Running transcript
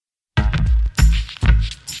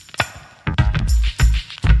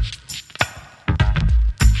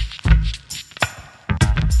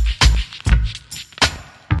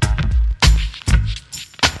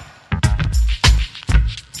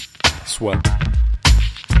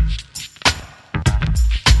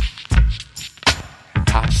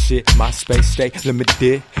shit, my space stay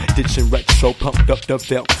limited. Ditching retro, pumped up the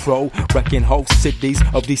Velcro. Wrecking whole cities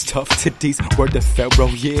of these tough titties. Word to Pharaoh,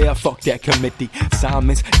 yeah, fuck that committee.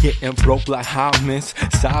 Simons getting broke like Ahnist.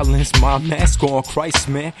 Silence, my mask on Christ,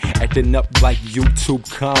 man. Acting up like YouTube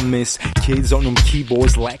comments. Kids on them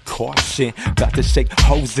keyboards lack caution. About to shake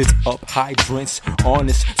hoses up hydrants.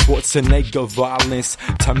 Ahnist, Schwarzenegger violence.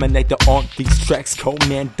 Terminator on these tracks,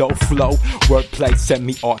 commando flow. Wordplay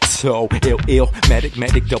semi-auto. Ill, medic,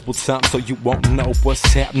 double time so you won't know what's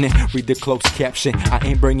happening. Read the closed caption. I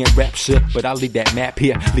ain't bringing rap shit, but I'll leave that map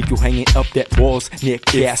here. Leave you hanging up that walls near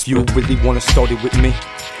Casper. If you really wanna start it with me,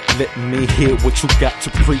 let me hear what you got to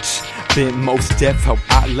preach. Been most deaf how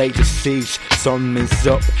I laid the siege. Sermon's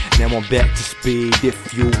up, now I'm back to speed.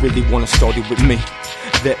 If you really wanna start it with me,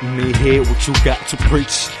 let me hear what you got to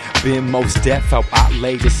preach. Been most deaf how I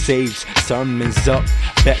laid the siege. Sermon's up,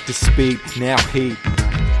 back to speed, now heed.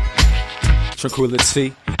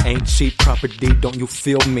 Tranquility ain't cheap property, don't you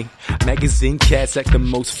feel me? Magazine cats act the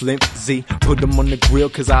most flimsy. Put them on the grill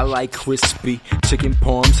cause I like crispy. Chicken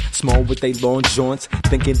palms, small with they long joints.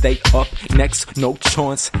 Thinking they up next, no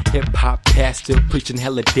chance. Hip-hop pastor, preaching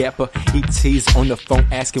hella dapper. ET's on the phone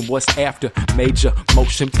asking what's after. Major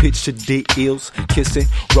motion picture deals. Kissing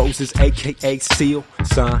roses, aka seal.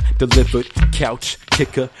 Sign delivered, couch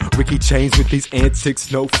kicker. Ricky Chains with these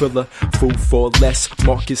antics, no filler. Food for less,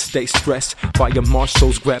 markets stay stressed. Fire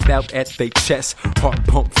marshals grab out at they chest. Heart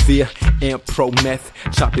pump fear and pro meth.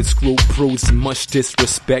 Chopping screw proves much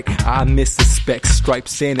disrespect. I miss the specs,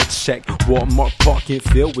 stripes and a check. Walmart parking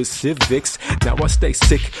filled with civics. Now I stay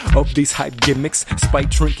sick of these hype gimmicks. Spike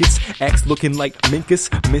trinkets, acts looking like minkus.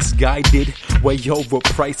 Misguided, way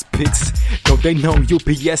overpriced pics. Don't they know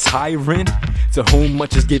UPS hiring? To whom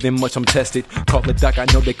much is given, much I'm tested. Call the doc, I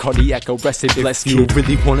know they cardiac arrested. Bless you,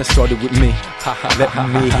 really wanna start it with me. Let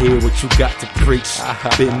me hear what you got to preach.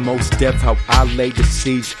 Been most deaf how I laid the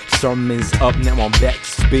siege. Sermon's up, now I'm back to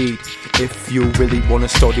speed. If you really wanna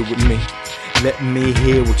start it with me, let me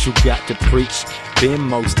hear what you got to preach. Been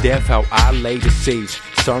most deaf how I laid the siege.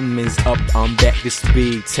 Sermon's up, I'm back to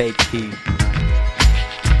speed. Take heed.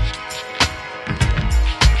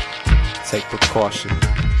 Take precaution.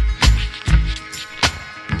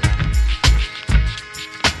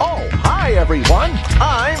 Oh, hi everyone.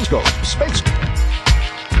 I'm Space.